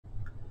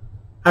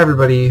Hi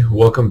everybody,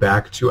 welcome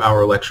back to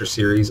our lecture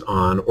series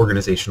on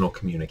organizational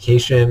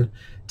communication.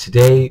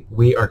 Today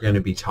we are going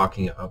to be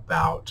talking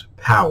about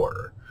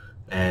power,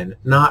 and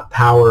not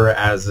power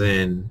as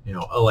in,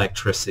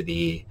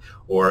 electricity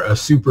or a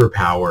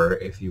superpower,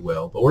 if you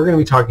will, but we're going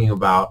to be talking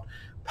about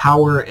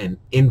power and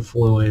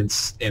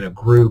influence in a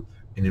group,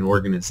 in an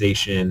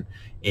organization,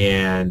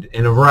 and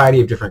in a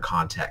variety of different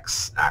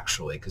contexts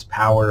actually, because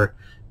power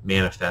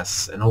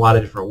manifests in a lot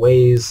of different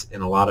ways in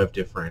a lot of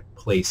different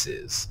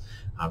places.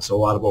 So a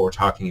lot of what we're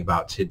talking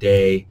about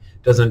today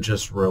doesn't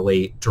just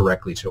relate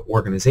directly to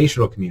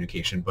organizational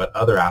communication, but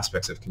other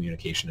aspects of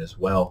communication as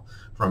well,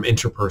 from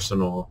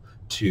interpersonal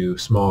to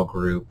small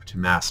group to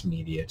mass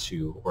media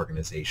to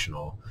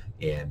organizational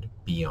and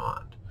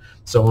beyond.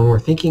 So when we're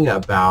thinking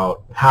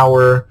about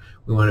power,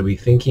 we want to be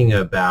thinking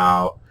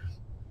about,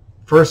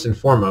 first and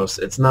foremost,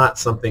 it's not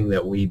something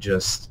that we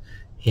just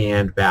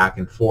hand back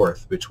and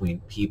forth between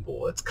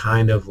people. It's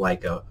kind of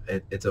like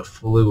it's a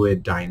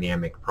fluid,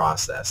 dynamic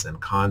process and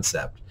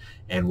concept.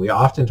 And we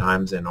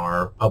oftentimes in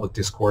our public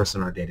discourse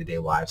in our day-to-day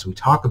lives, we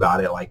talk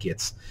about it like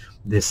it's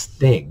this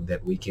thing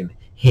that we can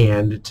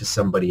hand to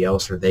somebody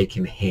else or they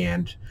can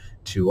hand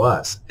to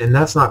us. And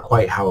that's not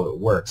quite how it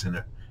works. And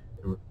it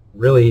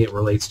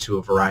relates to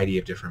a variety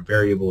of different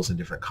variables and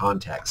different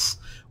contexts,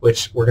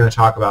 which we're going to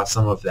talk about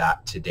some of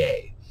that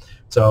today.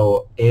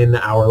 So in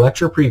our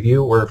lecture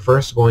preview, we're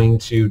first going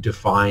to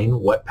define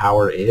what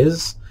power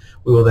is.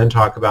 We will then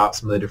talk about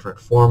some of the different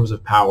forms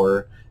of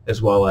power,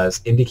 as well as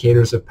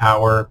indicators of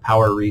power,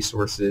 power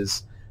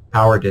resources,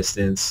 power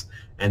distance,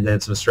 and then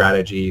some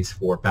strategies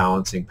for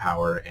balancing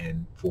power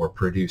and for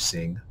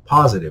producing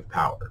positive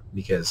power,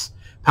 because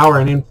power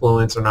and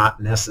influence are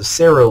not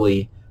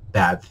necessarily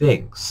bad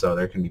things. So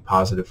there can be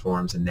positive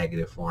forms and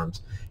negative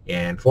forms,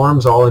 and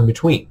forms all in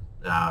between.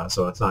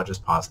 So it's not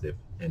just positive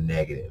and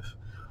negative.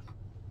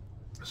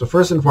 So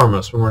first and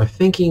foremost, when we're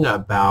thinking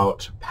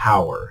about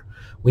power,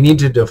 we need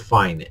to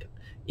define it.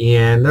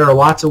 And there are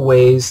lots of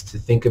ways to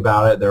think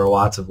about it. There are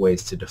lots of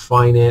ways to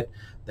define it.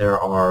 There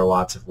are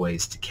lots of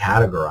ways to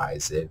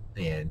categorize it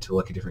and to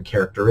look at different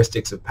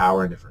characteristics of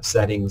power in different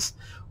settings.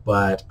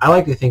 But I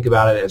like to think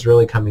about it as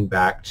really coming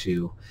back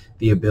to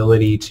the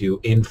ability to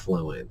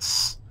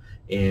influence.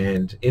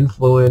 And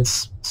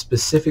influence,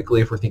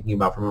 specifically if we're thinking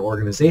about from an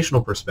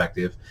organizational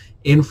perspective,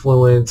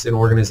 influence an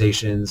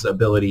organization's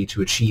ability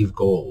to achieve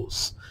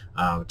goals,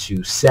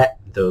 to set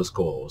those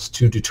goals,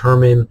 to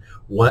determine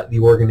what the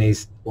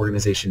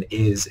organization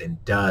is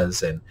and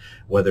does, and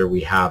whether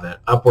we have an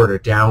upward or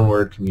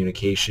downward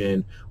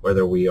communication,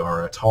 whether we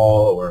are a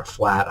tall or a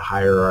flat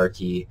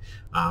hierarchy,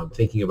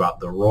 thinking about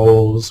the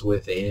roles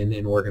within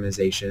an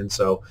organization.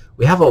 So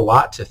we have a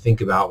lot to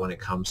think about when it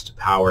comes to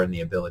power and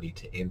the ability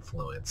to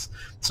influence.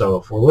 So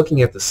if we're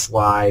looking at the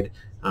slide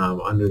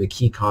under the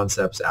key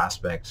concepts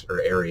aspect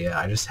or area,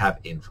 I just have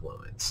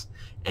influence.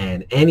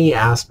 And any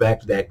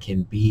aspect that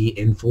can be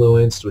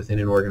influenced within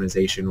an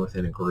organization,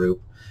 within a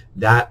group,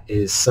 that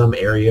is some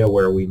area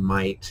where we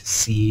might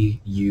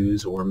see,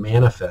 use, or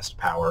manifest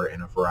power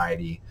in a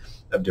variety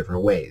of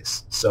different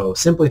ways. So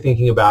simply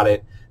thinking about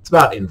it, it's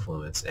about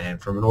influence. And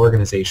from an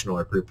organizational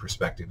or group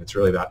perspective, it's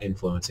really about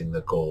influencing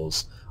the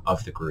goals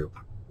of the group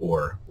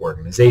or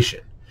organization.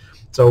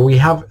 So we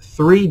have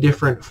three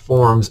different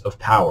forms of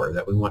power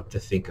that we want to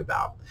think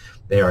about.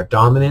 They are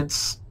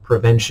dominance,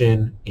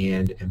 prevention,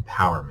 and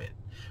empowerment.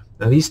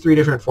 Now these three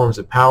different forms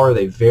of power,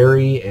 they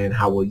vary in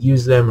how we'll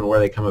use them and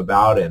where they come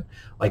about, and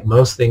like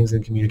most things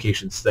in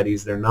communication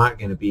studies, they're not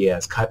going to be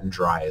as cut and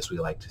dry as we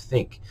like to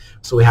think.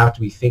 So we have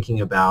to be thinking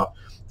about,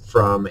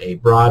 from a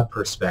broad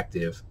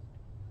perspective,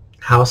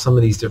 how some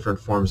of these different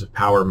forms of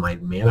power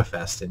might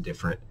manifest in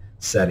different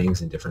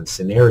settings and different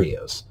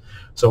scenarios.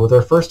 So with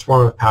our first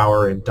form of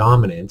power in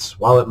dominance,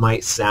 while it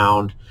might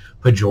sound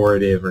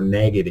pejorative or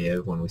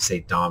negative when we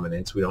say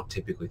dominance, we don't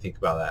typically think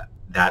about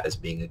that as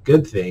being a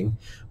good thing,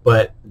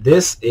 but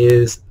this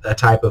is a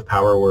type of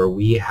power where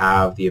we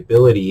have the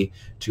ability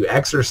to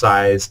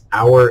exercise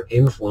our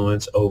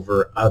influence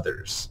over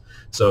others.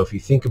 So if you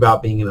think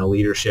about being in a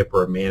leadership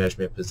or a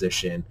management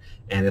position,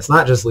 and it's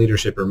not just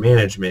leadership or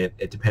management,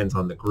 it depends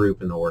on the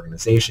group and the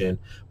organization,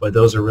 but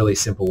those are really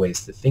simple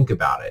ways to think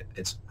about it.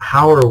 It's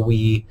how are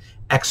we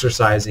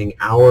exercising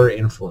our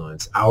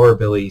influence, our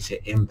ability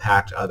to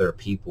impact other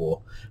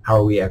people? How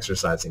are we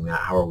exercising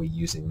that? How are we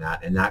using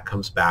that? And that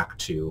comes back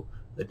to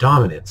the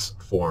dominance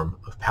form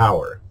of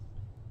power.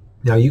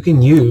 Now you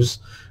can use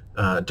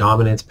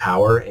dominance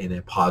power in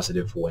a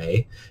positive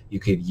way. You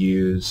could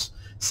use,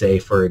 say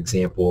for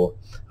example,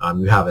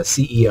 you have a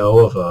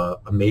CEO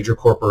of a major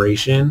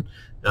corporation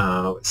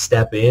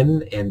step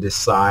in and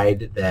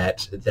decide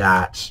that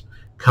that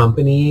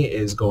company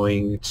is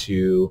going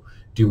to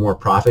do more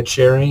profit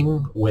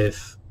sharing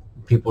with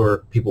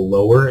people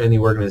lower in the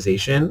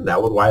organization.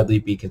 That would widely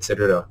be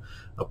considered a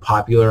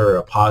popular or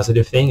a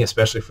positive thing,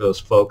 especially for those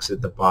folks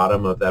at the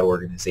bottom of that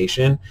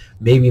organization.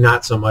 Maybe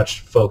not so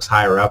much folks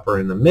higher up or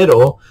in the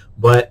middle,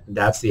 but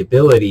that's the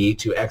ability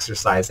to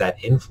exercise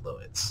that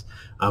influence.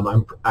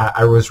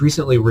 I was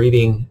recently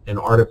reading an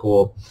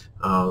article,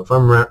 if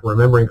I'm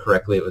remembering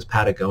correctly, it was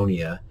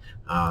Patagonia.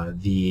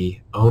 The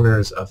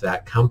owners of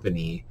that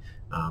company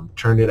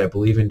turned it, I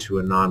believe, into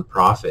a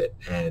nonprofit,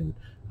 and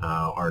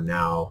are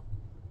now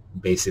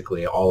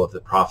basically all of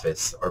the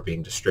profits are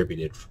being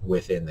distributed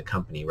within the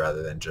company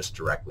rather than just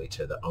directly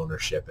to the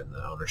ownership and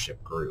the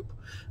ownership group.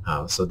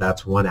 So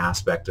that's one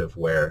aspect of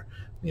where,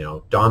 you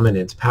know,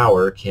 dominance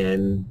power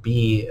can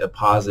be a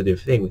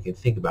positive thing. We can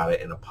think about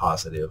it in a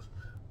positive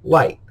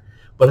light.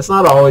 But it's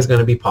not always going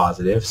to be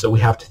positive, so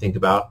we have to think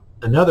about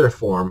another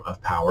form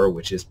of power,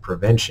 which is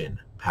prevention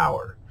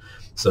power.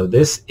 So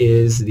this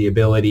is the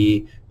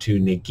ability to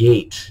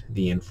negate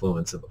the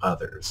influence of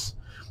others.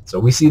 So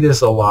we see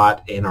this a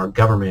lot in our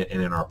government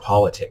and in our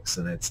politics,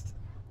 and it's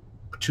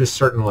to a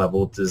certain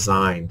level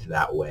designed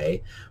that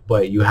way.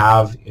 But you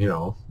have, you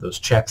know, those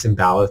checks and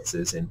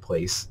balances in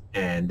place,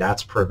 and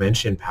that's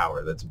prevention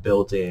power that's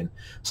built in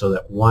so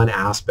that one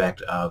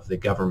aspect of the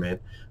government,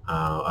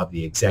 of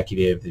the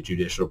executive, the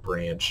judicial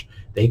branch,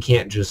 they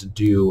can't just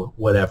do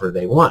whatever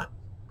they want,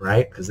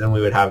 right? Because then we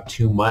would have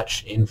too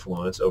much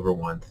influence over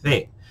one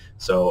thing.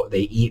 So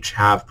they each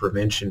have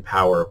prevention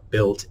power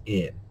built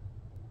in.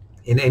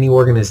 In any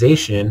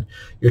organization,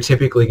 you're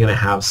typically going to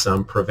have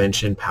some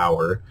prevention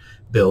power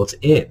built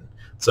in.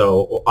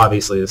 So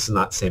obviously this is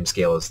not the same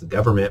scale as the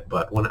government,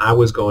 but when I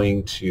was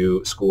going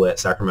to school at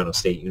Sacramento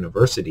State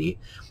University,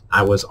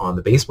 I was on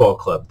the baseball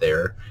club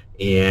there,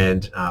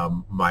 and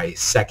my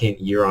second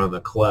year on the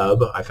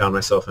club, I found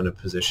myself in a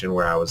position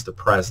where I was the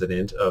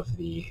president of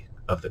the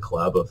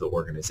club, of the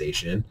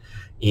organization,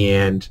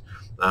 and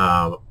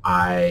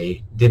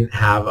I didn't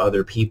have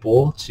other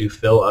people to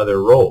fill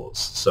other roles.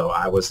 So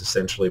I was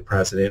essentially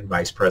president,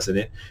 vice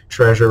president,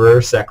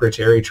 treasurer,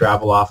 secretary,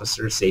 travel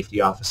officer,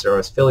 safety officer. I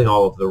was filling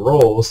all of the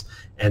roles,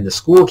 and the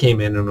school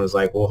came in and was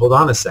like, well, hold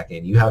on a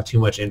second. You have too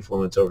much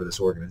influence over this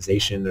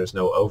organization. There's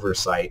no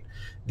oversight.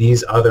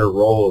 These other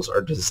roles are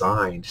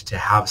designed to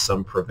have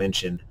some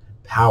prevention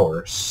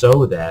power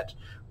so that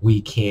we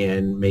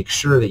can make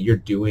sure that you're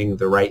doing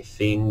the right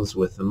things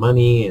with the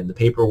money and the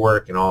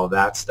paperwork and all of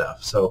that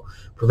stuff. So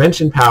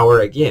prevention power,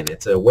 again,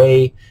 it's a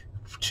way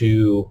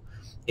to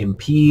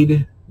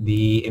impede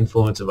the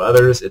influence of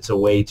others. It's a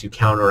way to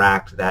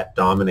counteract that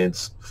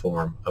dominance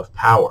form of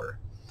power.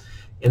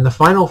 And the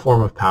final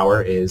form of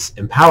power is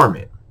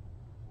empowerment.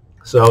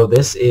 So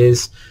this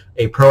is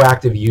a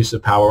proactive use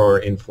of power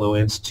or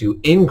influence to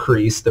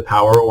increase the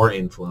power or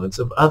influence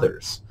of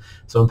others.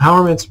 So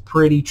empowerment's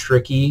pretty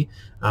tricky.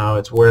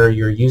 It's where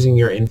you're using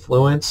your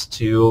influence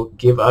to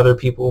give other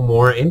people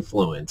more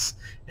influence.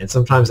 And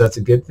sometimes that's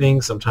a good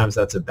thing, sometimes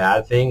that's a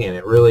bad thing, and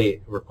it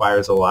really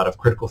requires a lot of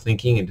critical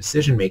thinking and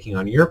decision making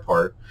on your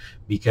part,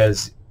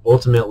 because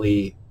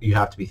ultimately you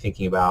have to be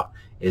thinking about,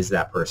 is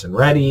that person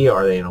ready?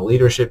 Are they in a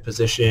leadership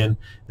position?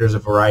 There's a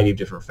variety of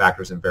different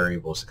factors and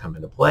variables that come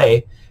into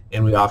play,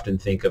 and we often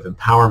think of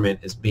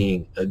empowerment as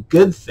being a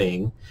good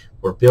thing.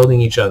 We're building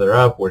each other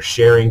up, we're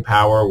sharing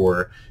power,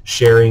 we're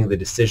sharing the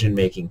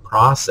decision-making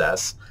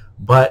process,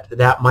 but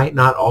that might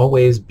not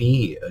always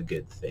be a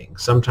good thing.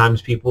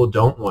 Sometimes people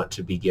don't want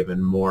to be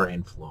given more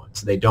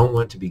influence. They don't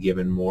want to be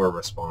given more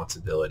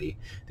responsibility.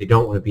 They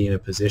don't want to be in a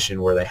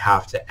position where they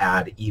have to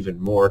add even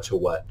more to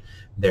what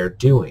they're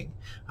doing.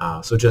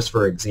 So just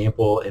for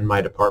example, in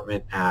my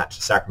department at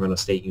Sacramento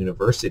State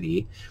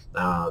University,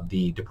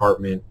 the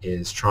department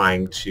is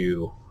trying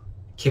to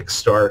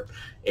kickstart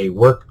a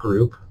work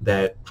group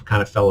that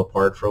kind of fell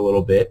apart for a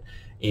little bit,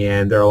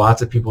 and there are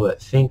lots of people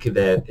that think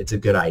that it's a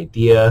good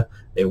idea.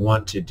 They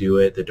want to do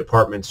it. The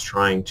department's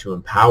trying to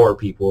empower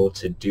people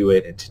to do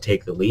it and to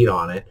take the lead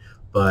on it,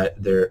 but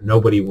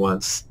nobody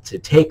wants to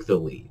take the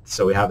lead.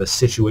 So we have a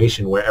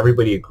situation where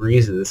everybody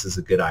agrees that this is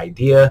a good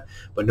idea,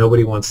 but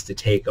nobody wants to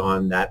take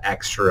on that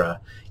extra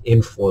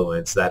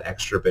influence, that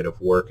extra bit of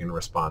work and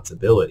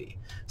responsibility.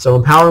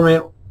 So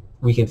empowerment,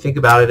 we can think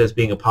about it as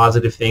being a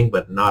positive thing,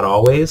 but not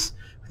always.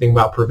 Think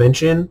about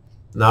prevention,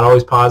 not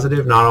always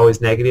positive, not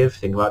always negative.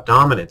 Think about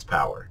dominance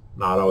power,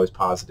 not always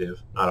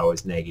positive, not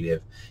always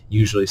negative,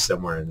 usually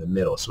somewhere in the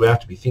middle. So we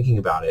have to be thinking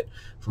about it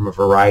from a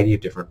variety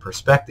of different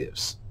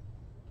perspectives.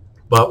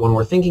 But when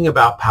we're thinking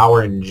about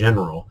power in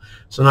general,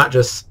 so not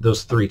just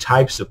those three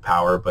types of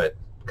power, but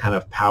kind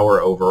of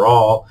power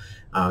overall,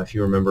 if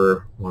you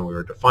remember when we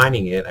were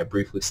defining it, I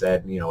briefly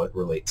said, you know, it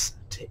relates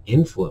to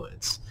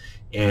influence.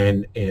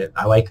 And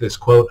I like this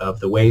quote of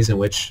the ways in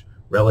which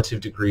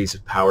relative degrees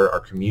of power are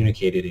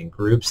communicated in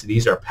groups.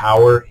 These are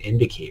power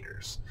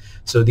indicators.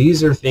 So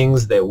these are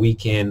things that we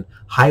can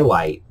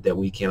highlight, that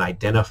we can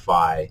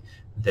identify,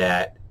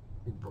 that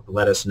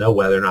let us know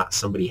whether or not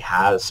somebody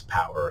has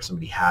power or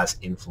somebody has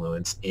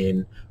influence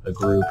in a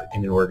group,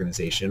 in an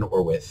organization,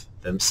 or with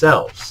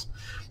themselves.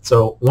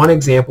 So one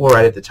example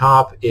right at the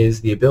top is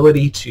the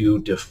ability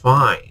to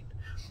define.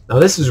 Now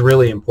this is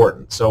really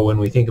important. So when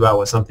we think about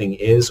what something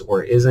is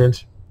or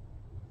isn't,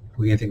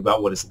 we can think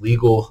about what is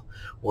legal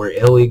or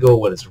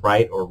illegal, what is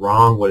right or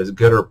wrong, what is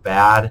good or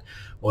bad,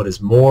 what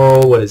is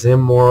moral, what is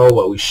immoral,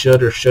 what we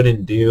should or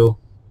shouldn't do.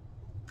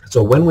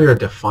 So when we are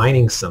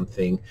defining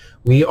something,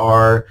 we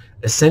are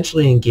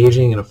essentially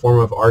engaging in a form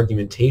of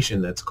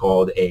argumentation that's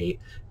called a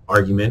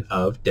argument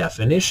of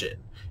definition.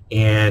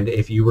 And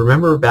if you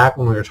remember back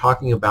when we were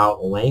talking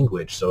about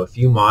language, so a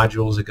few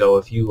modules ago,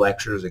 a few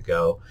lectures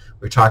ago,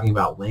 we were talking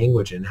about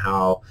language and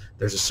how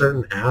there's a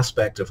certain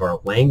aspect of our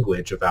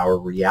language, of our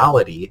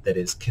reality, that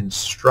is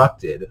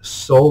constructed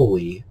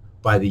solely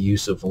by the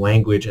use of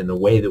language and the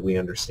way that we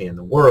understand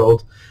the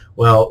world.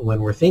 Well,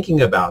 when we're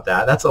thinking about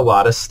that, that's a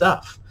lot of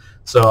stuff.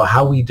 So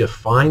how we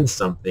define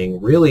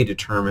something really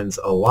determines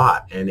a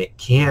lot, and it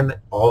can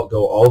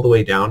go all the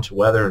way down to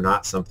whether or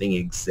not something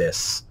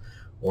exists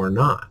or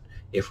not.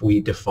 If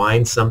we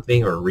define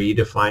something or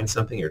redefine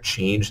something or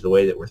change the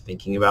way that we're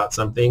thinking about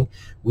something,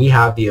 we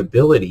have the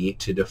ability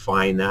to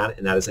define that,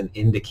 and that is an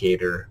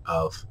indicator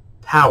of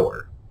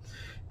power.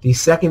 The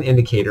second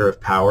indicator of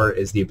power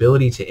is the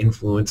ability to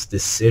influence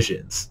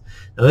decisions.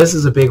 Now this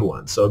is a big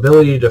one. So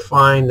ability to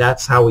define,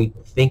 that's how we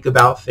think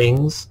about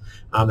things.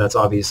 That's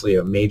obviously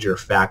a major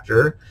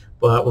factor.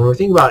 But when we're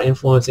thinking about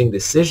influencing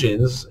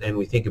decisions and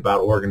we think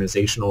about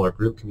organizational or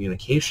group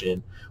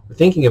communication, we're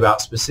thinking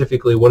about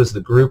specifically what is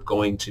the group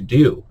going to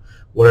do?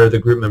 What are the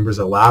group members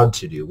allowed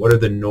to do? What are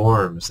the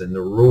norms and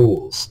the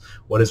rules?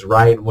 What is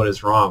right and what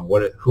is wrong?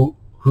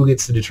 Who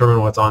gets to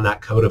determine what's on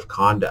that code of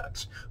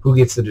conduct? Who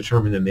gets to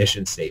determine the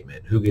mission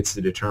statement? Who gets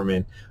to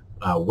determine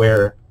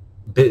where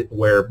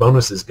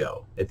bonuses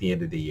go at the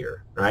end of the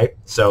year, right?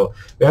 So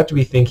we have to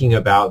be thinking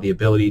about the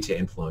ability to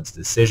influence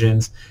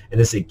decisions. And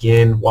this,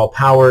 again, while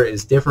power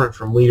is different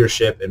from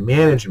leadership and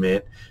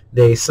management,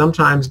 they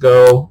sometimes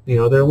go,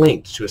 they're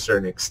linked to a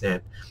certain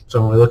extent.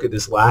 So when we look at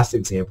this last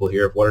example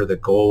here of what are the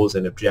goals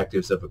and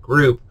objectives of a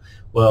group,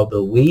 well, the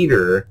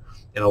leader,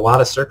 in a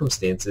lot of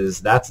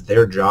circumstances, that's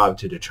their job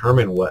to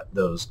determine what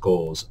those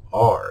goals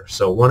are.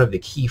 So one of the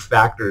key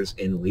factors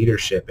in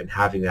leadership and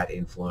having that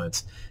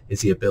influence is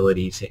the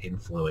ability to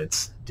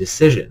influence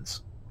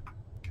decisions.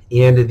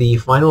 And the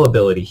final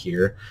ability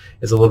here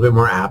is a little bit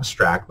more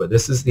abstract, but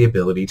this is the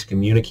ability to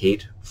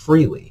communicate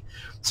freely.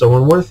 So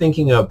when we're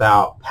thinking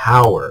about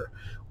power,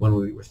 when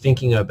we're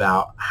thinking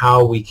about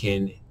how we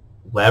can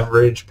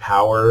leverage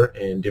power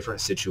in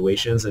different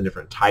situations and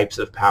different types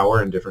of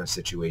power in different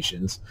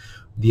situations,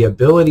 the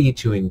ability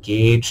to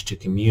engage, to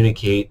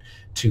communicate,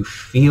 to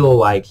feel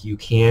like you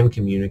can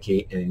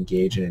communicate and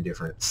engage in a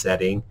different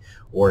setting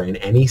or in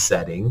any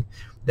setting,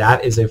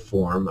 that is a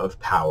form of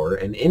power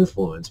and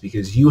influence,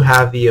 because you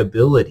have the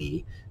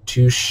ability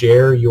to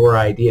share your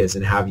ideas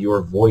and have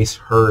your voice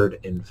heard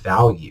and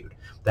valued.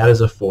 That is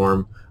a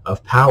form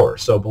of power.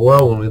 So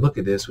below, when we look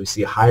at this, we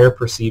see higher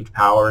perceived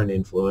power and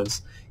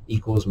influence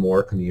equals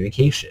more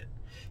communication.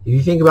 If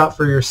you think about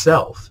for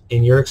yourself,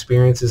 in your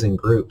experiences in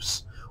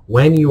groups,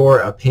 when your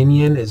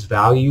opinion is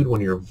valued,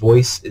 when your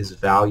voice is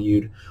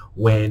valued,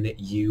 when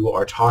you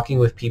are talking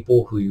with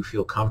people who you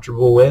feel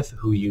comfortable with,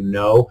 who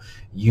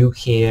you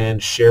can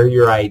share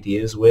your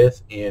ideas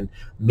with, and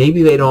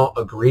maybe they don't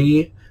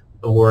agree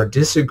or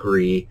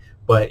disagree,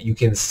 but you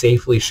can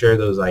safely share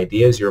those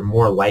ideas, you're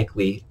more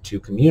likely to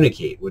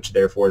communicate, which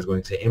therefore is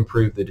going to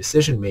improve the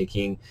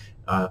decision-making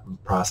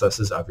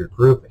processes of your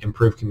group,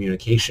 improve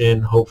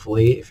communication,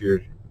 hopefully, if you're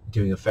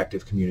doing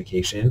effective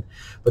communication.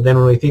 But then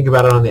when we think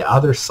about it on the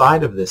other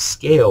side of this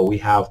scale, we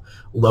have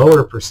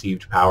lower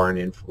perceived power and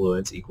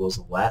influence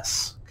equals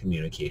less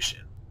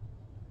communication.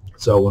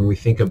 So when we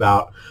think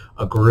about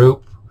a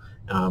group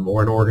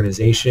or an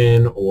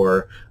organization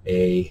or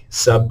a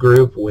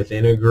subgroup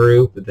within a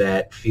group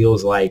that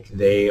feels like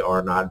they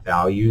are not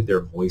valued, their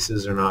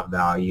voices are not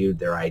valued,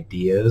 their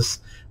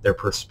ideas, their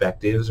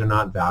perspectives are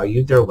not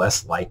valued, they're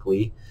less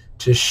likely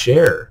to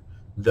share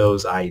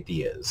those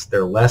ideas.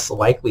 They're less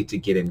likely to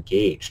get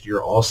engaged.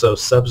 You're also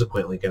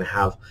subsequently going to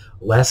have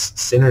less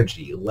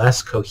synergy,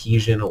 less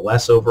cohesion,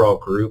 less overall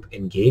group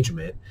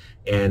engagement,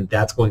 and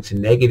that's going to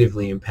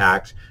negatively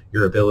impact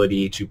your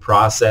ability to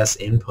process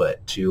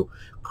input, to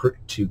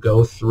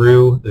go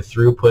through the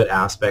throughput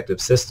aspect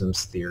of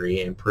systems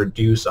theory and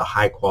produce a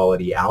high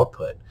quality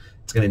output.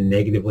 It's going to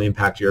negatively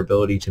impact your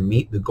ability to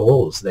meet the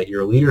goals that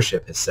your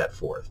leadership has set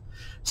forth.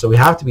 So we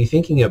have to be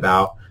thinking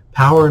about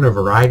power in a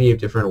variety of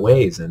different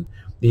ways, and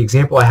the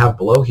example I have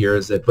below here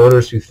is that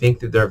voters who think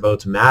that their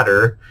votes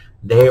matter,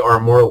 they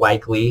are more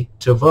likely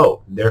to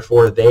vote.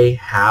 Therefore, they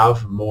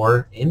have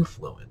more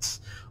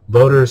influence.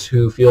 Voters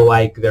who feel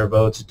like their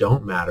votes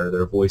don't matter,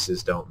 their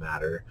voices don't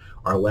matter,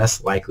 are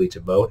less likely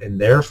to vote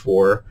and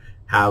therefore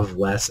have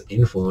less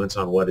influence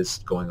on what is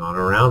going on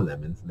around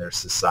them in their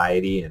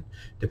society. And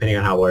depending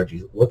on how large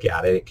you look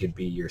at it, it could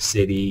be your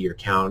city, your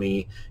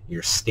county,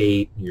 your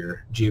state,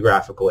 your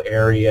geographical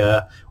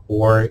area,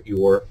 or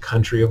your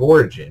country of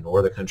origin,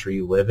 or the country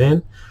you live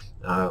in.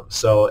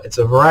 So there's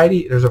a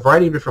variety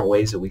of different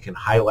ways that we can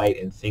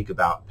highlight and think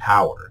about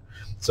power.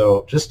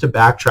 So just to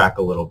backtrack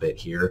a little bit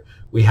here,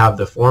 we have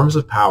the forms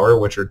of power,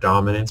 which are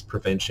dominance,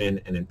 prevention,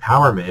 and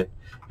empowerment,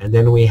 and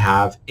then we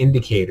have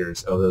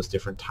indicators of those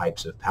different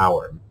types of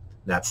power.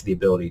 That's the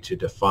ability to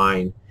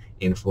define,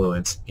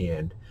 influence,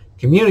 and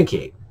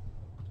communicate.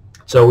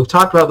 So we've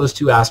talked about those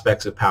two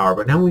aspects of power,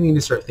 but now we need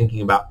to start thinking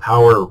about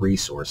power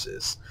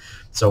resources.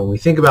 So when we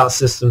think about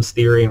systems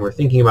theory and we're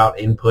thinking about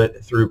input,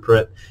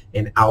 throughput,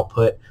 and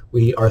output,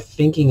 we are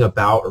thinking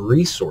about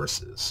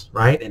resources,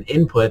 right? And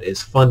input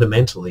is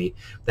fundamentally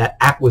that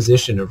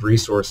acquisition of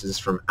resources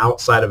from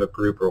outside of a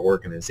group or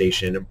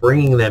organization,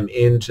 bringing them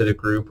into the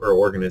group or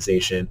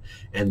organization,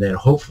 and then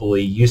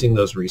hopefully using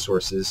those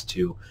resources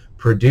to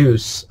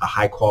produce a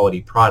high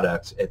quality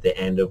product at the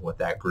end of what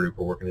that group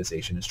or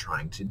organization is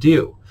trying to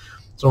do.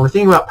 So when we're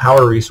thinking about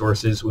power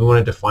resources, we want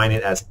to define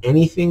it as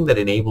anything that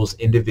enables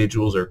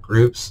individuals or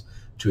groups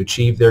to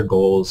achieve their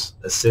goals,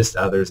 assist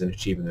others in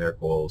achieving their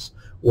goals,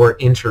 or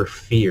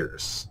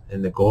interferes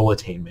in the goal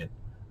attainment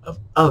of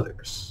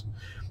others.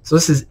 So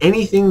this is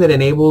anything that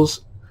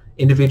enables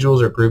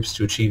individuals or groups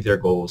to achieve their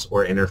goals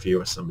or interfere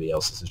with somebody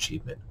else's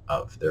achievement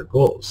of their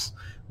goals.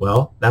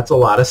 Well, that's a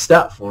lot of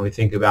stuff when we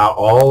think about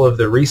all of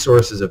the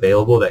resources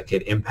available that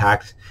could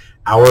impact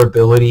our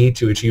ability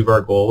to achieve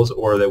our goals,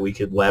 or that we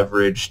could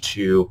leverage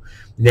to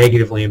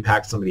negatively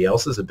impact somebody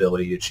else's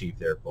ability to achieve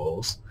their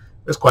goals.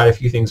 There's quite a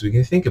few things we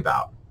can think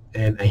about,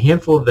 and a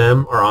handful of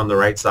them are on the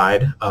right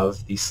side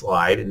of the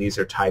slide, and these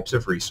are types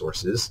of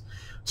resources.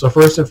 So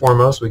first and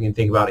foremost, we can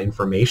think about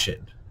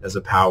information as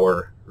a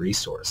power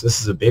resource.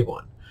 This is a big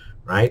one,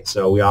 right?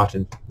 So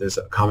there's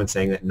a common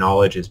saying that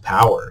knowledge is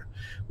power.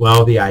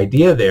 Well, the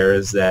idea there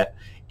is that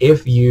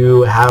if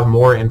you have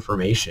more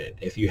information,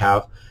 if you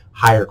have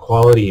higher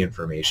quality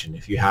information,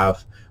 if you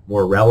have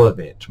more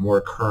relevant,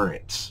 more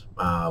current,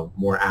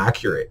 more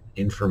accurate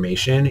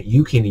information,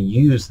 you can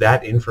use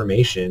that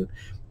information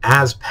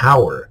as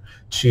power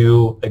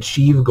to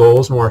achieve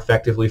goals more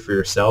effectively for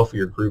yourself,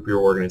 your group, your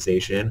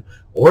organization,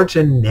 or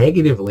to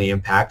negatively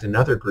impact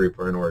another group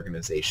or an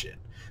organization,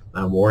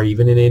 or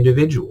even an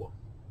individual.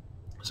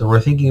 So when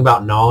we're thinking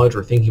about knowledge,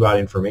 we're thinking about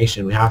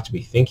information, we have to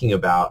be thinking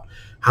about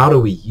how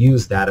do we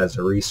use that as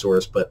a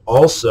resource, but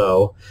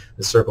also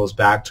this circles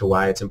back to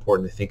why it's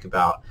important to think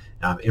about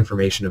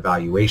information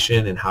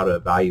evaluation and how to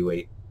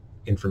evaluate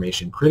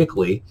information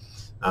critically.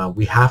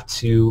 We have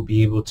to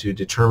be able to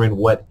determine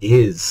what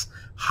is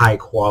high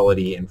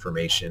quality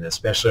information,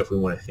 especially if we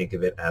want to think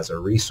of it as a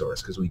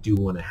resource, because we do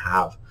want to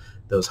have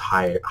those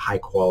high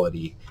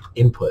quality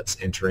inputs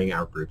entering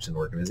our groups and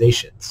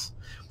organizations.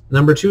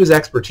 Number two is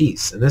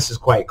expertise, and this is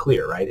quite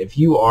clear, right? If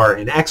you are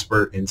an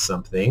expert in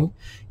something,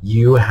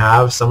 you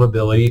have some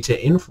ability to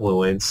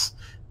influence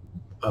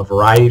a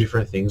variety of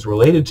different things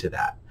related to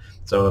that.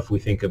 So if we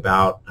think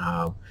about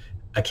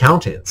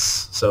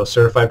accountants, so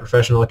certified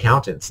professional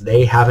accountants,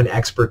 they have an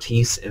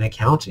expertise in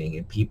accounting,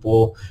 and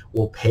people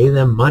will pay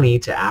them money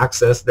to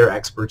access their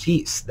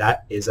expertise.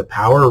 That is a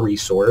power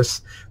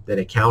resource that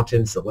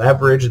accountants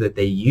leverage, that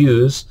they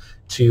use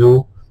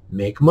to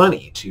make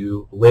money,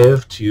 to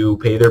live, to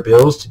pay their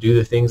bills, to do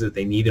the things that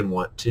they need and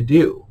want to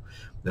do.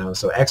 Now,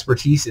 so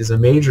expertise is a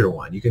major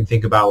one. You can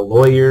think about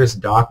lawyers,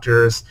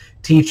 doctors,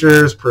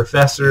 teachers,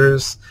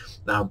 professors,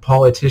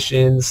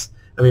 politicians.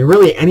 I mean,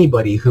 really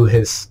anybody who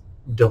has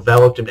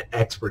developed an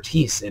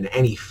expertise in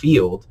any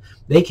field,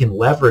 they can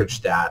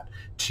leverage that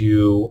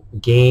to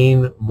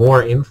gain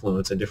more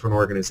influence in different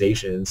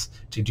organizations,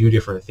 to do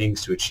different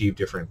things, to achieve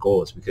different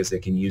goals, because they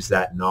can use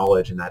that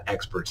knowledge and that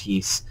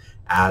expertise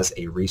as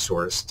a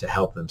resource to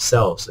help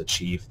themselves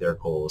achieve their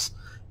goals,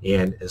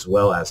 and as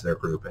well as their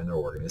group and their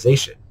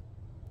organization.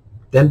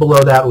 Then below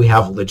that, we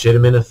have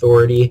legitimate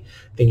authority.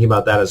 Thinking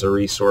about that as a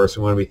resource,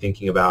 we want to be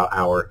thinking about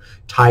our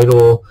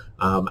title,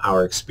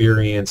 our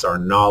experience, our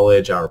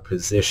knowledge, our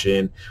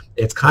position.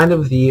 It's kind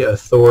of the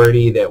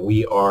authority that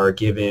we are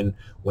given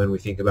when we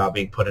think about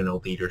being put in a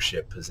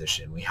leadership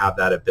position. We have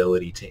that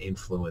ability to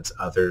influence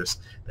others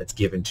that's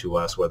given to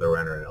us, whether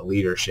we're in a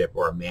leadership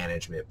or a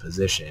management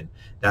position.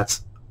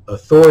 That's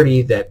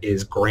authority that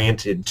is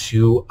granted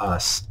to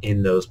us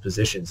in those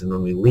positions. And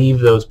when we leave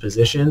those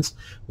positions,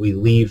 we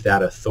leave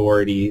that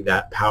authority,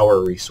 that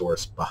power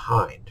resource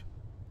behind.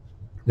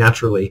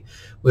 Naturally,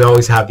 we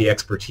always have the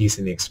expertise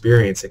and the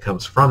experience that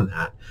comes from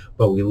that,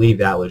 but we leave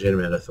that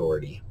legitimate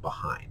authority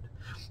behind.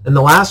 And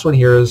the last one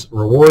here is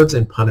rewards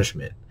and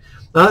punishment.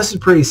 Now, this is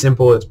pretty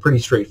simple. It's pretty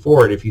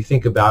straightforward. If you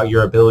think about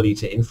your ability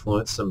to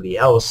influence somebody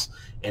else,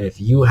 and if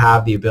you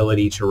have the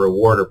ability to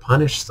reward or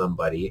punish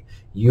somebody,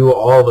 you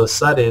all of a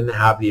sudden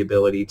have the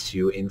ability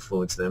to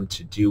influence them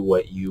to do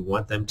what you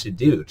want them to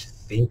do, to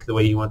think the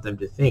way you want them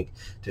to think,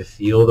 to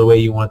feel the way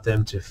you want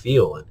them to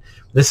feel. And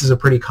this is a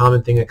pretty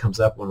common thing that comes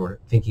up when we're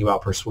thinking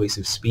about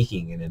persuasive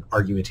speaking in an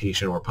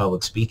argumentation or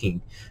public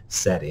speaking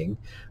setting.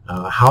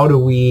 How do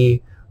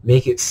we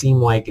make it seem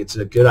like it's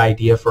a good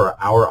idea for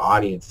our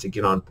audience to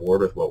get on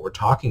board with what we're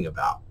talking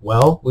about?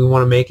 Well, we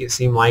want to make it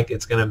seem like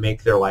it's going to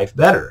make their life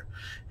better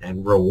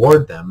and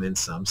reward them in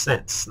some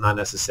sense. Not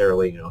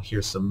necessarily,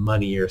 here's some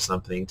money or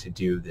something to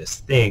do this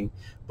thing,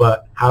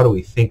 but how do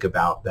we think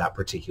about that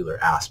particular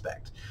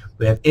aspect?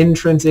 We have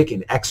intrinsic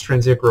and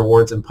extrinsic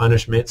rewards and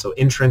punishment. So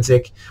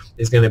intrinsic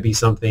is going to be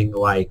something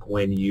like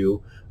when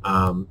you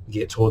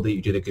get told that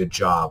you did a good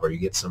job, or you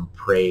get some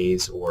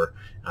praise, or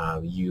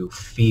you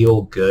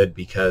feel good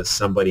because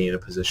somebody in a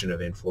position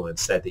of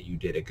influence said that you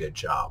did a good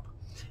job.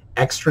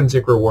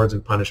 extrinsic rewards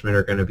and punishment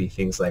are going to be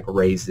things like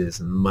raises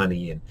and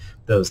money and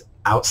those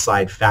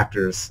outside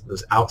factors,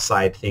 those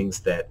outside things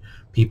that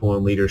people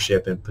in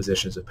leadership and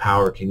positions of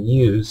power can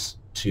use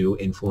to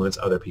influence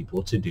other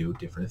people to do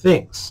different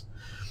things.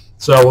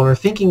 So when we're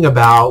thinking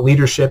about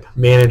leadership,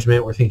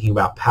 management, we're thinking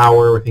about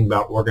power, we're thinking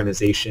about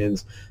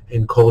organizations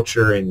and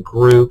culture and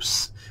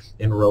groups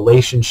and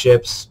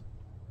relationships,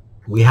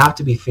 we have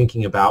to be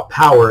thinking about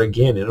power,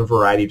 again, in a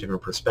variety of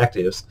different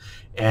perspectives.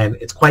 And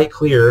it's quite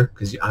clear,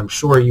 because I'm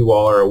sure you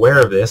all are aware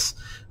of this,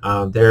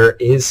 there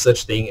is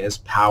such thing as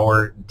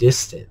power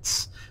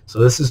distance. So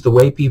this is the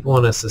way people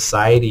in a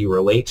society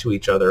relate to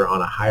each other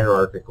on a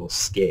hierarchical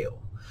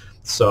scale.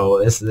 So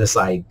it's this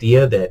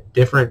idea that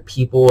different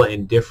people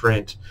in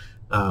different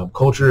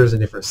cultures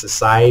and different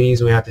societies,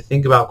 and we have to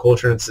think about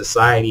culture and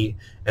society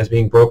as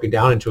being broken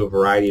down into a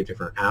variety of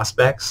different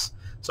aspects.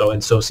 So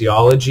in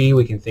sociology,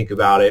 we can think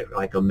about it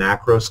like a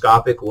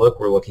macroscopic look.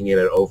 We're looking at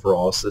an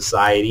overall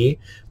society,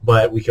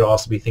 but we could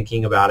also be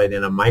thinking about it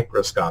in a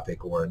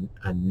microscopic or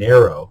a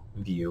narrow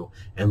view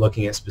and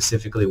looking at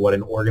specifically what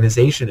an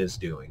organization is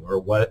doing or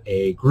what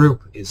a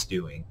group is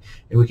doing.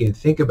 And we can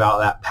think about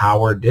that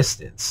power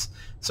distance.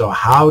 So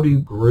how do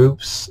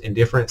groups in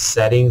different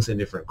settings and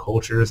different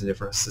cultures and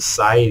different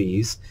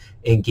societies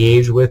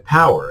engage with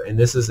power? And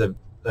this is a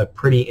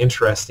pretty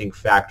interesting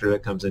factor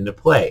that comes into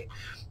play.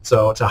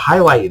 So to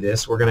highlight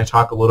this, we're going to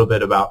talk a little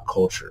bit about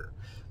culture.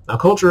 Now,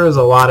 culture is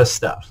a lot of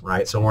stuff,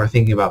 right? So when we're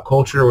thinking about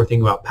culture, we're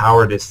thinking about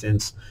power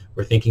distance.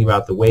 We're thinking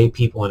about the way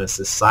people in a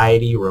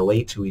society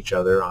relate to each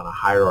other on a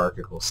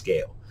hierarchical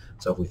scale.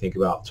 So if we think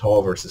about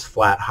tall versus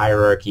flat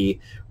hierarchy,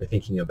 we're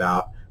thinking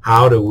about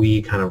how do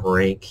we kind of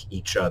rank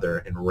each other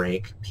and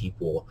rank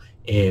people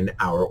in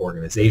our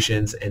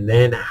organizations, and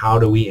then how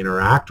do we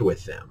interact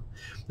with them?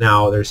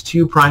 Now, there's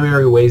two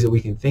primary ways that we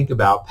can think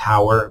about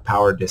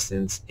power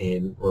distance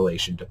in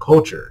relation to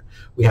culture.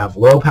 We have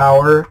low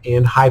power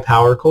and high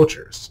power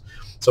cultures.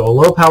 So a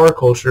low power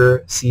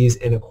culture sees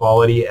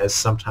inequality as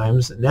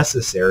sometimes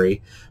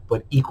necessary,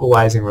 but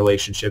equalizing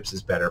relationships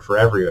is better for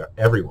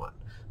everyone.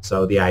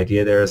 So the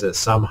idea there is that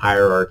some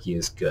hierarchy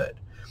is good.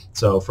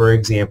 So for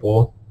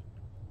example,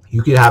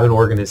 you could have an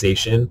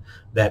organization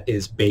that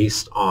is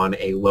based on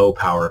a low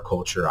power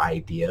culture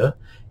idea,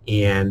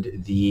 and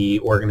the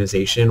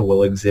organization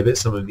will exhibit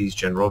some of these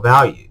general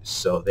values.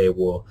 So they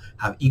will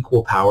have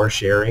equal power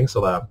sharing,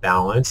 so they'll have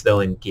balance. They'll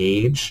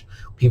engage.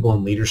 People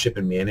in leadership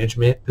and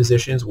management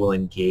positions will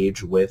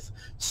engage with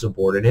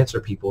subordinates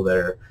or people that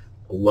are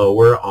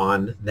lower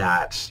on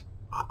that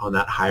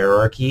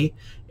hierarchy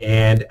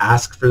and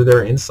ask for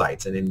their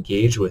insights and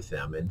engage with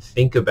them and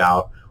think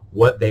about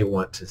what they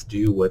want to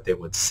do, what they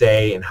would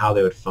say, and how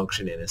they would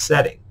function in a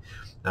setting.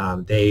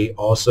 They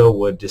also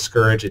would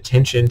discourage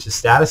attention to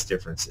status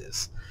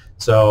differences.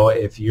 So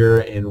if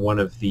you're in one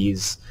of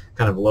these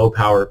kind of low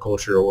power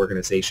culture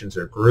organizations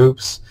or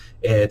groups,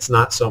 it's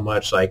not so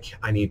much like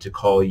I need to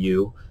call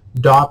you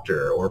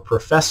doctor or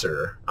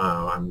professor.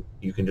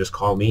 You can just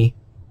call me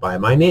by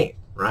my name,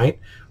 right?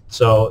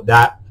 So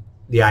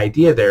the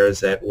idea there is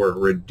that we're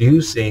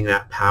reducing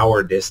that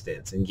power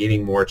distance and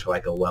getting more to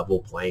like a level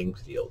playing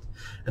field.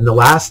 And the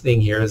last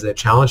thing here is that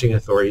challenging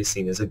authority is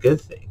seen as a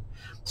good thing.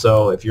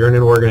 So if you're in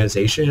an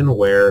organization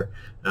where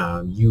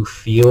you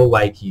feel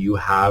like you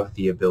have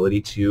the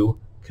ability to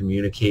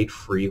communicate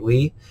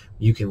freely,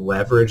 you can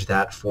leverage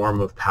that form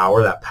of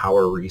power, that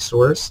power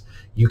resource.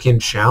 You can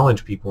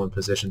challenge people in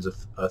positions of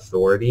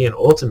authority, and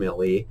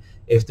ultimately,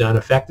 if done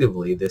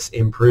effectively, this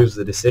improves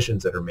the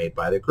decisions that are made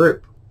by the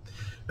group.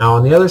 Now,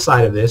 on the other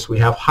side of this, we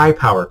have high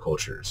power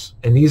cultures,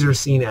 and these are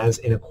seen as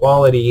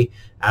inequality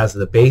as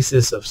the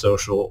basis of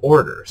social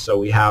order. So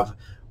we have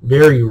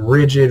very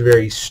rigid,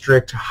 very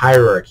strict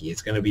hierarchy.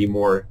 It's going to be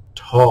more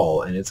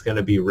tall and it's going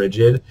to be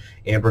rigid,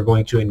 and we're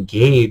going to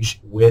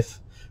engage with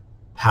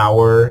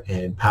power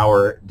and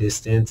power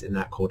distance in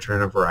that culture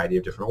in a variety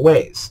of different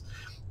ways.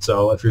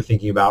 So if you're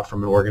thinking about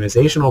from an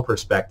organizational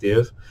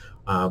perspective,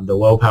 the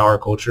low power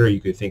culture, you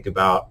could think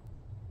about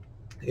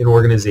an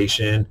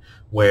organization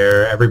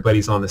where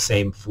everybody's on the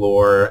same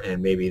floor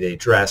and maybe they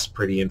dress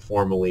pretty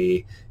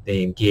informally,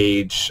 they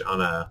engage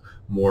on a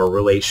more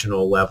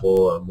relational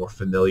level, a more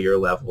familiar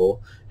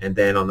level. And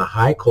then on the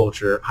high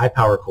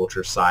power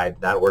culture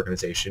side, that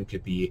organization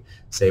could be,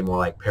 say, more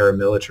like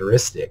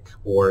paramilitaristic,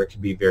 or it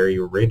could be very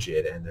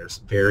rigid, and there's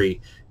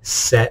very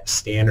set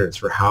standards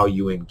for how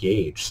you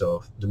engage.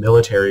 So the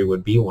military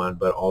would be one,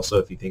 but also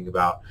if you think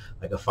about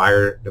like a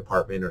fire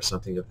department or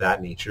something of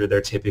that nature,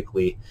 they're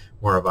typically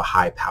more of a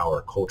high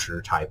power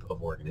culture type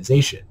of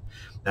organization.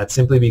 That's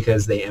simply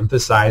because they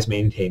emphasize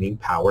maintaining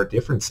power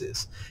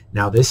differences.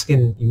 Now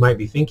you might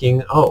be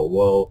thinking, oh,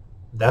 well,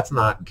 that's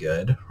not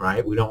good,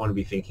 right? We don't want to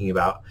be thinking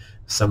about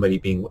somebody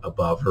being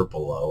above or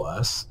below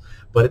us.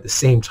 But at the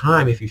same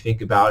time, if you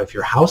think about if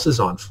your house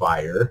is on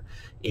fire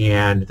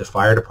and the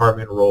fire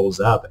department rolls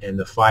up and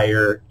the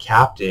fire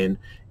captain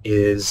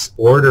is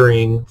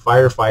ordering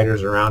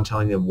firefighters around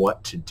telling them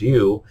what to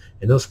do,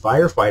 and those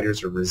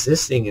firefighters are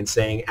resisting and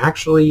saying,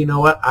 actually, you know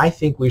what, I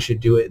think we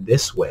should do it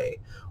this way,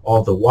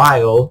 all the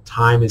while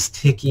time is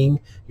ticking,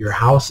 your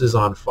house is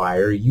on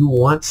fire. You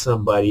want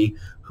somebody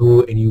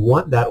and you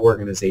want that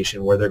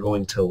organization where they're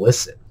going to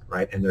listen,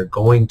 right? And they're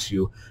going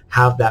to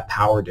have that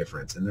power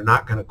difference, and they're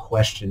not going to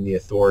question the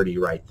authority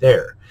right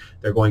there.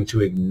 They're going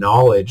to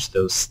acknowledge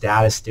those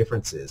status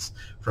differences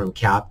from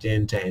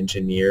captain to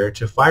engineer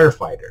to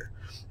firefighter.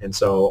 And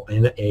so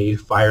in a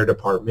fire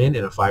department,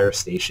 in a fire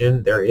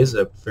station, there is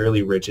a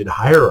fairly rigid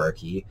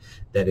hierarchy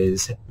that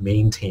is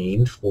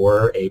maintained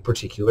for a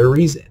particular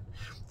reason.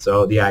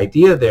 So the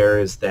idea there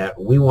is that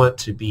we want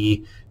to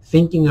be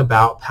thinking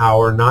about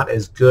power not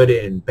as good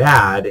and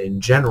bad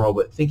in general,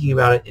 but thinking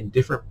about it in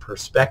different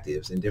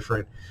perspectives,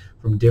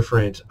 from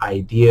different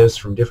ideas,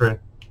 from different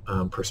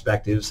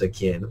perspectives.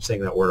 Again, I'm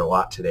saying that word a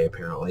lot today,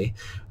 apparently.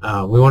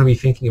 We want to be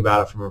thinking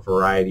about it from a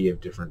variety of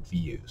different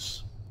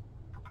views.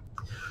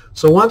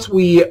 So once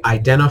we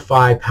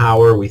identify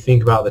power, we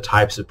think about the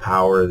types of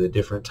power, the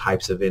different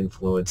types of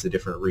influence, the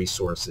different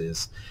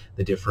resources,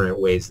 the different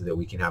ways that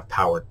we can have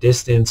power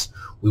distance.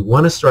 We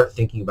want to start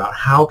thinking about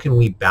how can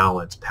we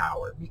balance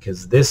power,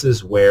 because this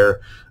is where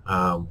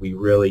we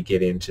really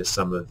get into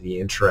some of the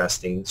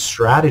interesting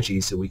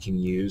strategies that we can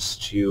use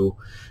to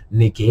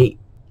negate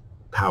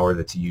power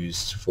that's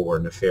used for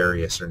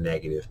nefarious or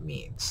negative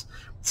means.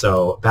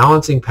 So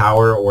balancing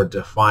power, or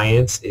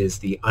defiance, is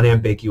the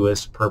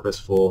unambiguous,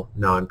 purposeful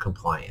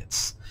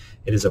non-compliance.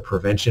 It is a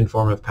prevention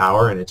form of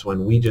power, and it's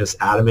when we just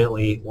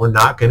adamantly, we're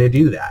not going to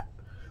do that.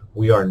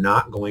 We are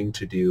not going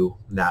to do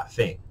that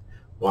thing.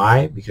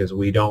 Why? Because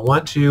we don't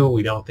want to,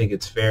 we don't think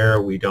it's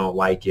fair, we don't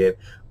like it,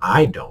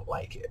 I don't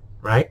like it,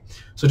 right?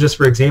 So just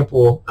for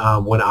example,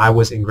 when I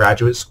was in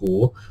graduate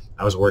school,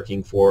 I was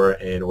working for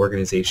an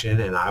organization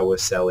and I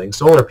was selling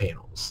solar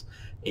panels.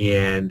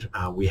 And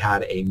we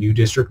had a new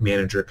district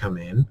manager come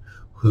in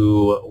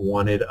who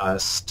wanted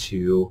us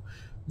to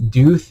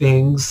do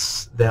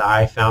things that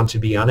I found to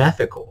be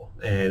unethical.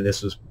 And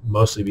this was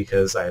mostly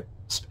because I,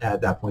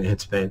 at that point,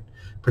 had spent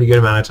a pretty good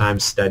amount of time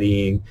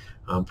studying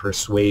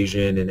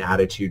persuasion and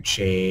attitude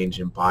change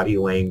and body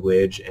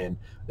language. And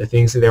the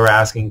things that they were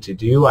asking to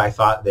do, I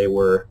thought they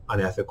were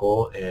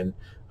unethical and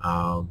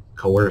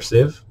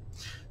coercive.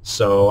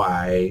 So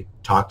I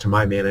talked to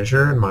my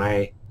manager and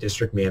my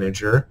district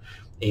manager,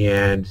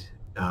 and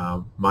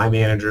my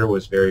manager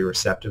was very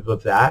receptive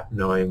of that,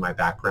 knowing my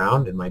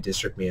background, and my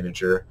district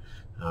manager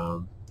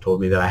told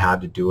me that I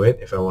had to do it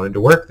if I wanted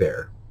to work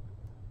there.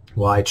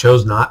 Well, I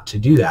chose not to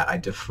do that. I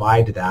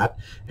defied that,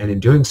 and in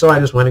doing so, I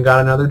just went and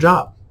got another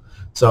job.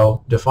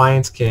 So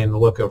defiance can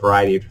look a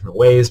variety of different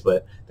ways,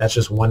 but that's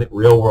just one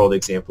real-world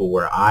example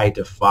where I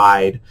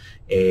defied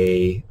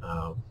a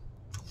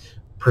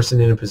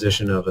person in a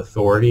position of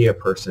authority, a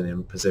person in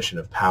a position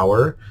of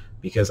power,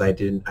 because I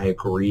didn't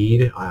agree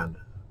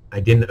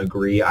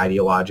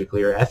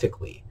ideologically or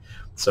ethically.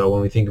 So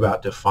when we think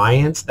about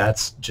defiance,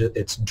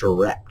 it's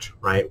direct,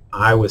 right?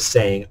 I was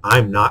saying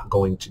I'm not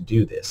going to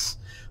do this.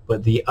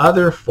 But the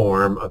other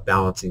form of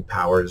balancing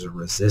power is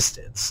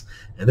resistance,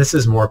 and this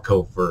is more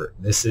covert.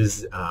 This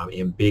is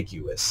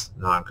ambiguous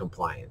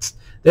non-compliance.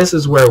 This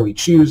is where we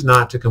choose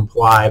not to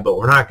comply, but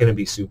we're not going to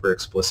be super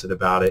explicit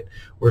about it.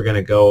 We're going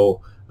to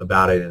go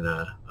about it in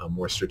a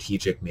more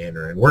strategic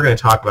manner, and we're going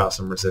to talk about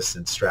some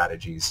resistance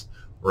strategies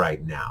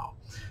right now.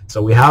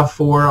 So we have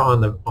 4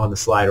 on the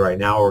slide right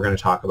now. We're going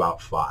to talk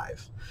about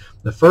 5.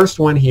 The first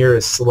one here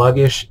is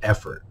sluggish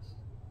effort.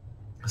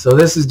 So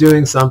this is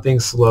doing something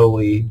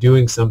slowly,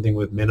 doing something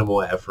with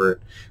minimal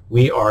effort.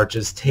 We are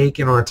just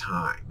taking our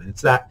time. And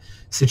it's that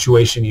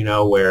situation,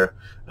 where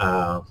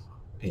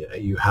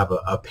you have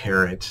a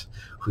parent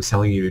who's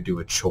telling you to do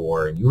a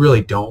chore and you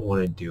really don't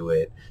want to do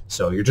it.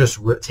 So you're just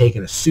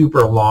taking a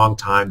super long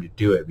time to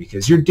do it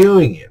because you're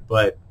doing it,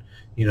 but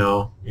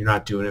you're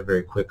not doing it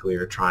very quickly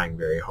or trying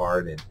very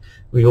hard. And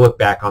when you look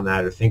back on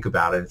that or think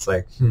about it, it's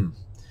like,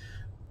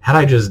 had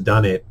I just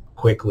done it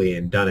quickly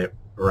and done it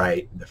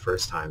right the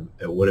first time,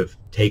 it would have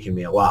taken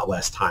me a lot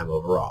less time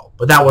overall.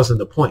 But that wasn't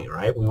the point,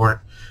 right? We weren't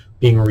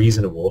being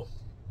reasonable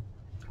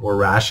or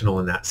rational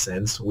in that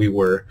sense. We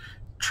were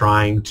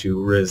trying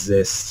to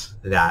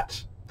resist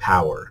that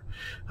power.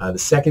 The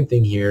second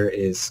thing here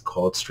is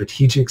called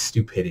strategic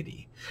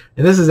stupidity.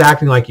 And this is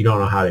acting like you don't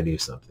know how to do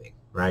something,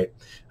 right?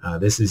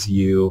 This is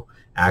you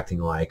acting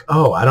like,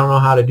 oh, I don't know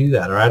how to do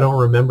that, or I don't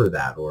remember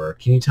that, or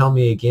can you tell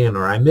me again,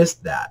 or I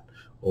missed that,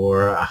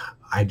 or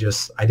I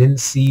didn't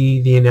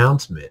see the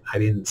announcement. I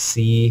didn't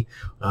see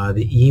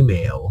the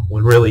email,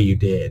 when really you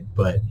did,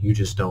 but you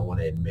just don't want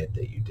to admit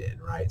that you did,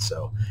 right?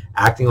 So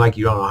acting like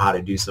you don't know how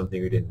to do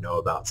something or didn't know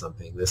about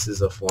something, this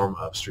is a form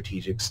of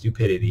strategic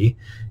stupidity,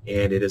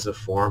 and it is a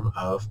form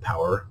of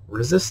power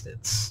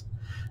resistance.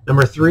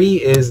 Number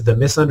 3 is the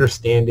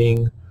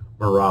misunderstanding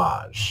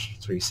mirage.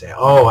 So you say,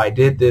 oh, I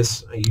did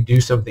this. You do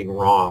something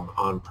wrong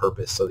on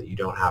purpose so that you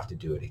don't have to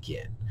do it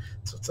again.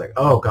 So it's like,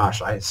 oh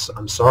gosh,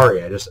 I'm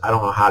sorry. I don't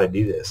know how to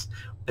do this.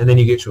 And then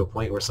you get to a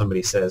point where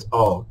somebody says,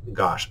 oh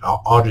gosh,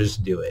 I'll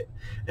just do it.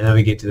 And then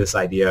we get to this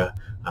idea,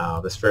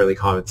 this fairly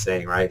common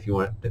saying, right? If you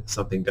want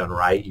something done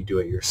right, you do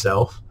it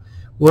yourself.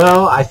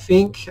 Well, I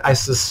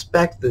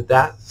suspect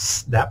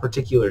that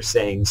particular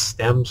saying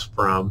stems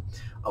from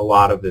a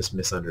lot of this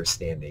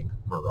misunderstanding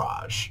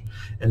mirage.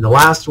 And the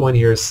last one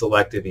here is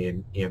selective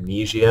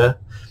amnesia.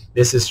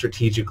 This is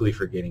strategically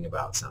forgetting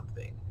about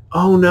something.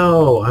 Oh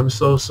no, I'm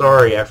so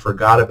sorry, I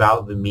forgot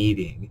about the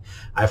meeting.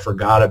 I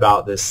forgot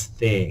about this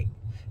thing.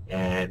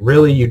 And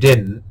really you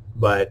didn't,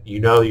 but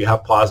you know you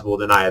have plausible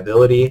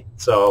deniability.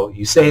 So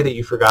you say that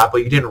you forgot,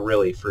 but you didn't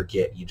really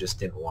forget. You just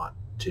didn't want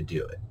to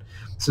do it.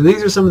 So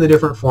these are some of the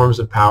different forms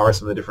of power,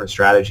 some of the different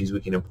strategies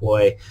we can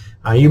employ.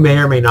 You may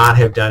or may not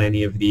have done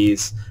any of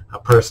these.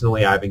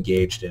 Personally, I've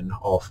engaged in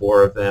all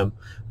 4 of them,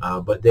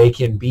 but they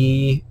can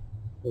be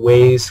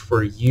ways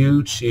for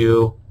you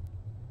to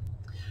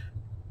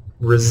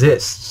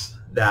resist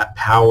that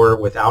power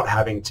without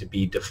having to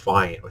be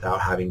defiant,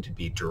 without having to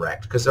be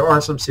direct. Because there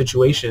are some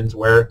situations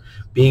where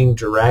being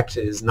direct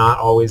is not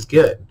always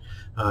good.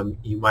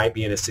 You might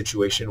be in a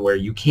situation where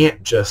you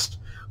can't just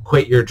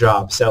quit your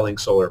job selling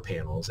solar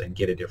panels and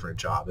get a different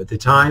job. At the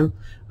time,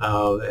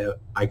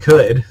 I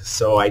could,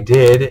 so I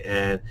did,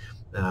 and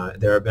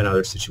there have been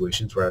other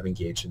situations where I've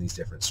engaged in these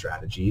different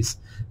strategies.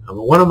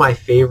 One of my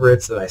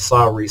favorites that I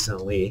saw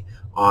recently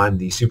on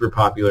the super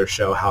popular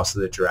show House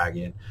of the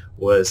Dragon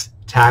was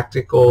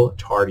tactical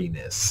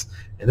tardiness.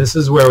 And this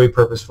is where we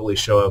purposefully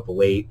show up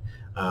late,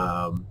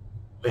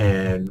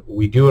 and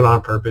we do it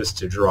on purpose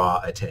to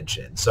draw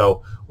attention.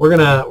 So we're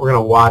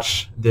gonna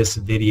watch this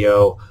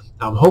video.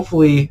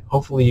 Hopefully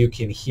you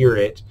can hear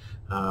it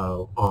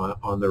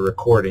on the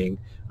recording,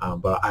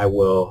 but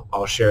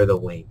I'll share the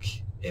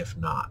link if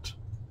not.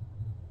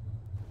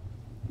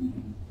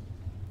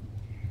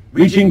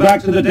 Reaching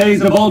back to the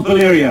days of old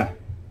Valyria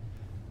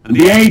and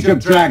the age of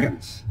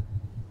dragons,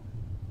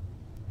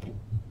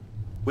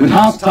 with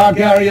House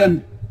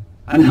Targaryen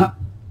and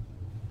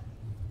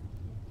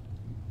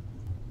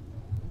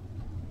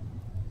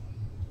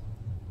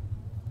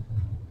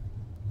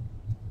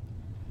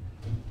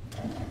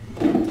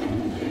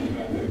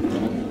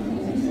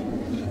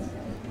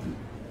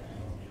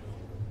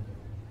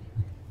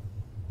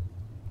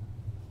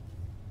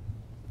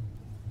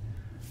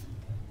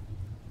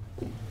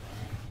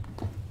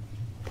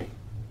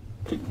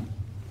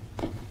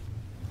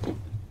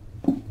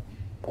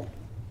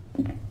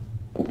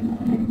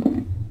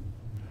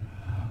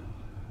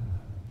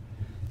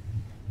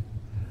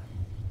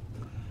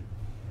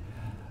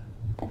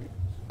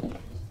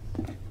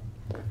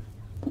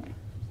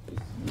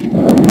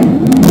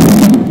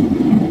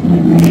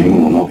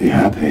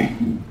happy,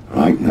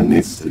 right in the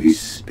midst of his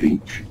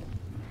speech.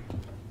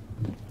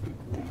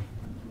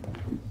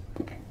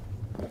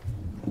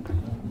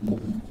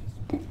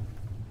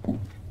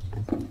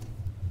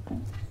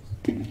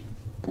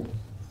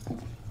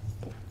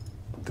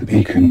 The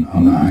beacon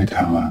on the high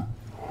tower.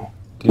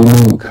 Do you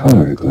know what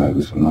colour it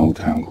glows when Old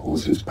Town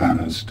calls its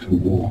banners to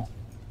war?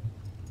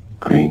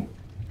 Green.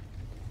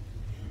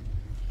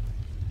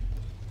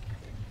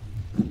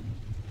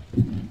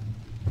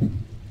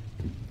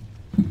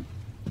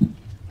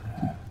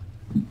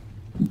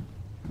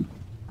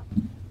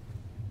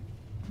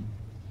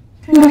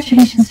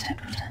 Congratulations,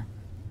 stepbrother.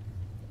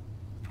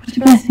 What a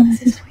blessing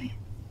this is for you.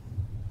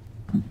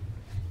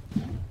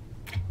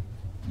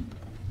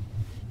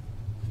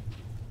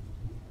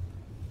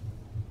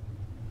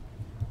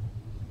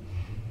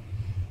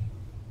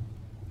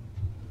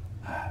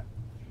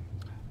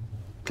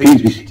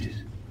 Please be seated.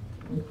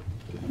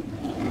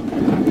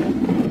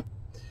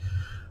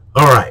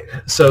 All right,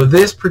 so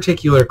this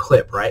particular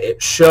clip, right,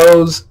 it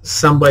shows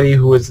somebody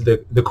who is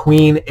the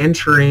queen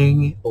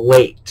entering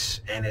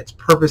late, and it's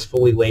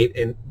purposefully late.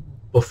 And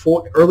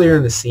earlier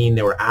in the scene,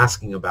 they were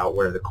asking about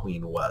where the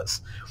queen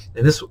was.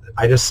 And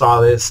I just saw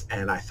this,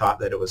 and I thought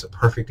that it was a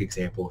perfect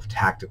example of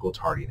tactical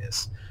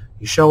tardiness.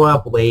 You show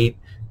up late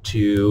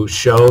to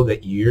show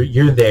that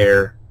you're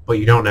there, but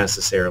you don't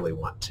necessarily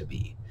want to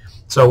be.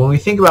 So when we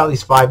think about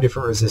these 5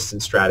 different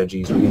resistance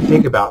strategies, we can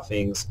think about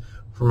things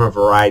from a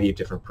variety of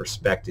different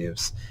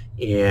perspectives,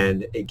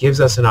 and it gives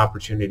us an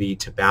opportunity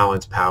to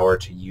balance power,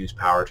 to use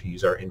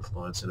our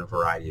influence in a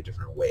variety of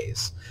different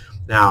ways.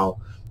 Now,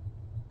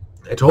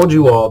 I told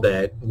you all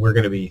that we're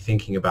going to be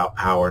thinking about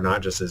power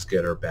not just as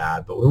good or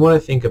bad, but we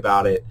want to think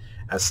about it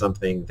as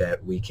something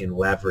that we can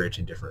leverage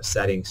in different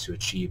settings to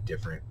achieve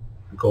different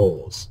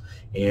goals.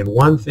 And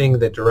one thing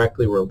that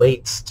directly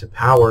relates to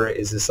power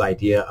is this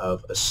idea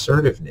of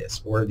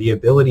assertiveness, or the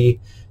ability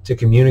to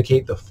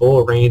communicate the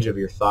full range of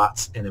your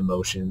thoughts and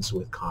emotions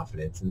with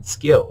confidence and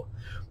skill.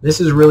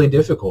 This is really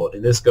difficult,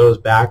 and this goes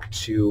back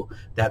to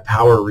that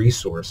power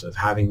resource of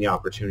having the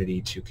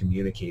opportunity to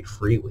communicate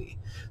freely.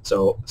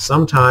 So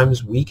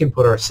sometimes we can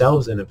put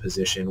ourselves in a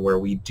position where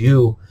we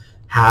do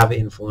have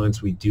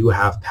influence, we do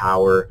have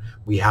power,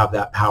 we have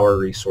that power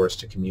resource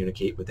to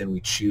communicate, but then we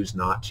choose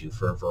not to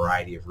for a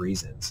variety of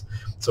reasons.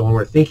 So when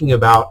we're thinking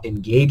about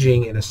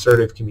engaging in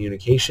assertive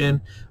communication,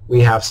 we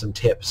have some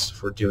tips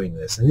for doing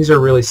this. And these are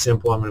really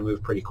simple. I'm going to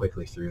move pretty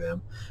quickly through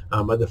them.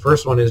 But the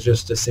first one is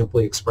just to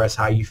simply express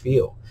how you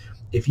feel.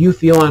 If you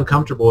feel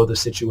uncomfortable with the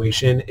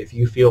situation, if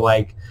you feel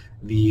like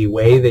the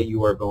way that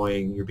you're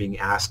being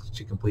asked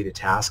to complete a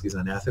task is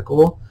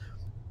unethical,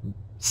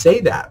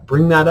 say that,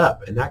 bring that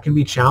up. And that can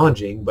be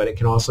challenging, but it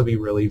can also be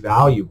really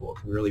valuable.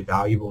 It can be really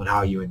valuable in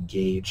how you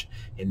engage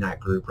in that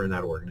group or in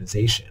that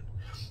organization.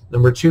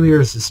 Number 2 here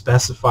is to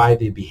specify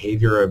the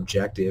behavior or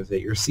objective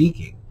that you're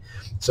seeking.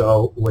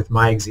 So with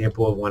my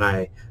example of when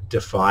I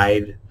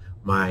defied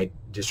my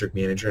district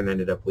manager and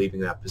ended up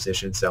leaving that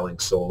position selling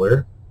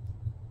solar,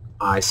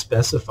 I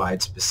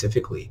specified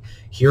specifically,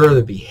 here are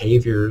the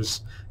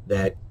behaviors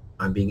that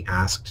I'm being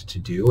asked to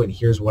do, and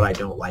here's what I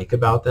don't like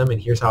about them,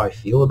 and here's how I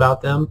feel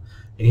about them,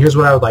 and here's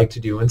what I would like to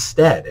do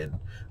instead. And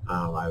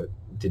I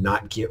did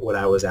not get what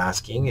I was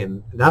asking,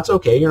 and that's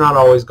okay. You're not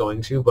always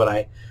going to, but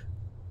I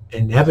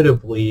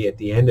inevitably at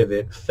the end of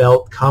it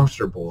felt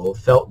comfortable,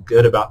 felt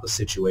good about the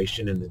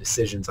situation and the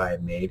decisions I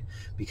had made,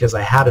 because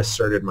I had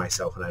asserted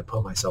myself and I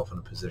put myself in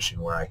a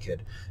position where I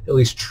could at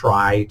least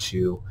try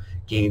to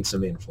gain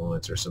some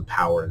influence or some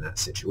power in that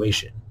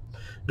situation.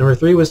 Number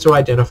 3 was to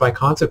identify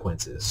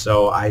consequences.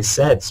 So I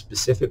said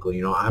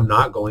specifically, I'm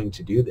not going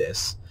to do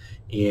this.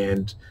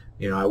 And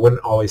I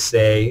wouldn't always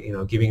say,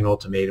 giving an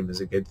ultimatum is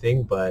a good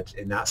thing, but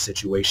in that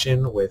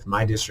situation with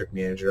my district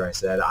manager, I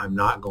said, I'm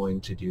not going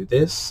to do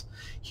this.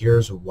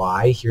 Here's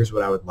why. Here's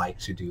what I would like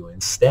to do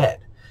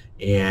instead.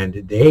 And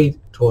they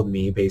told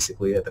me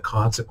basically that the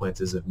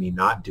consequences of me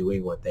not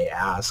doing what they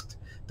asked,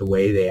 the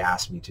way they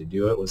asked me to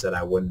do it, was that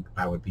I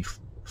would be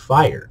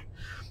fired.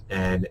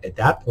 And at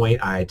that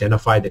point, I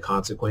identified the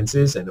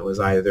consequences, and it was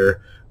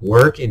either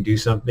work and do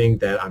something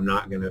that I'm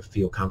not going to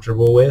feel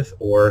comfortable with,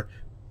 or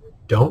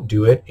don't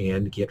do it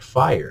and get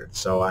fired.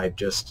 So I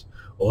just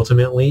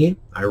ultimately,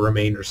 I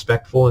remained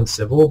respectful and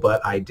civil,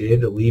 but I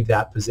did leave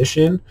that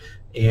position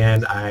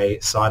and I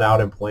sought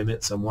out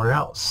employment somewhere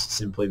else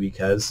simply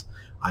because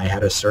I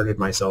had asserted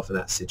myself in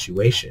that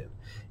situation.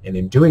 And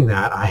in doing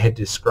that, I had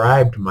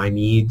described my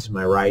needs,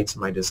 my rights,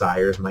 my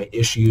desires, my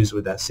issues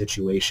with that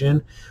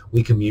situation.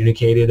 We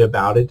communicated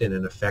about it in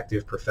an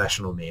effective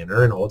professional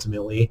manner, and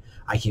ultimately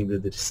I came to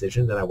the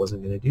decision that I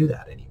wasn't going to do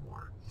that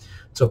anymore.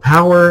 So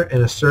power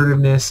and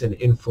assertiveness and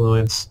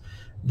influence,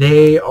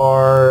 they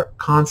are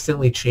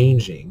constantly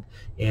changing.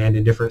 And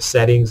in different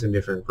settings, in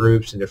different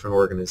groups, in different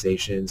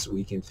organizations,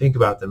 we can think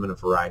about them in a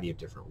variety of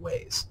different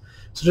ways.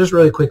 So just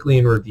really quickly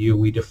in review,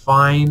 we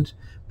defined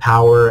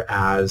power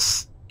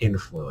as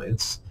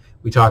influence.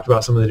 We talked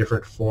about some of the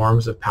different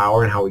forms of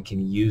power and how we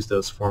can use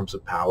those forms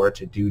of power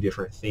to do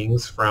different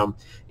things, from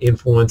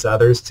influence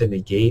others to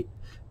negate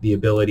the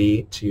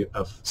ability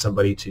of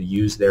somebody to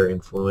use their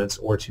influence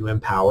or to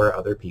empower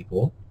other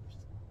people.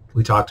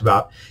 We talked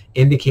about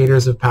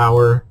indicators of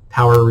power,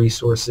 power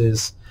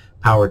resources,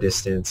 power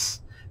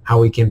distance, how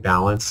we can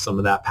balance some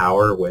of that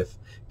power with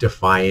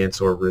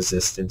defiance or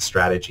resistance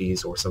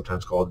strategies, or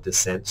sometimes called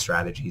dissent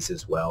strategies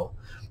as well.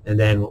 And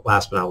then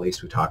last but not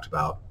least, we talked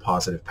about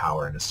positive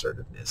power and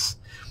assertiveness.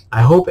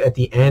 I hope at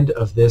the end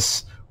of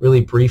this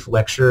really brief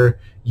lecture,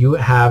 you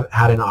have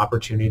had an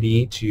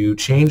opportunity to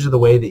change the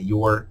way that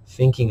you're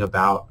thinking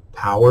about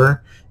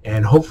power,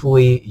 and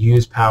hopefully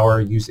use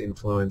power, use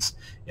influence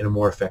in a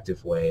more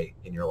effective way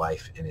in your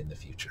life and in the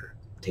future.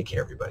 Take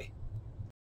care, everybody.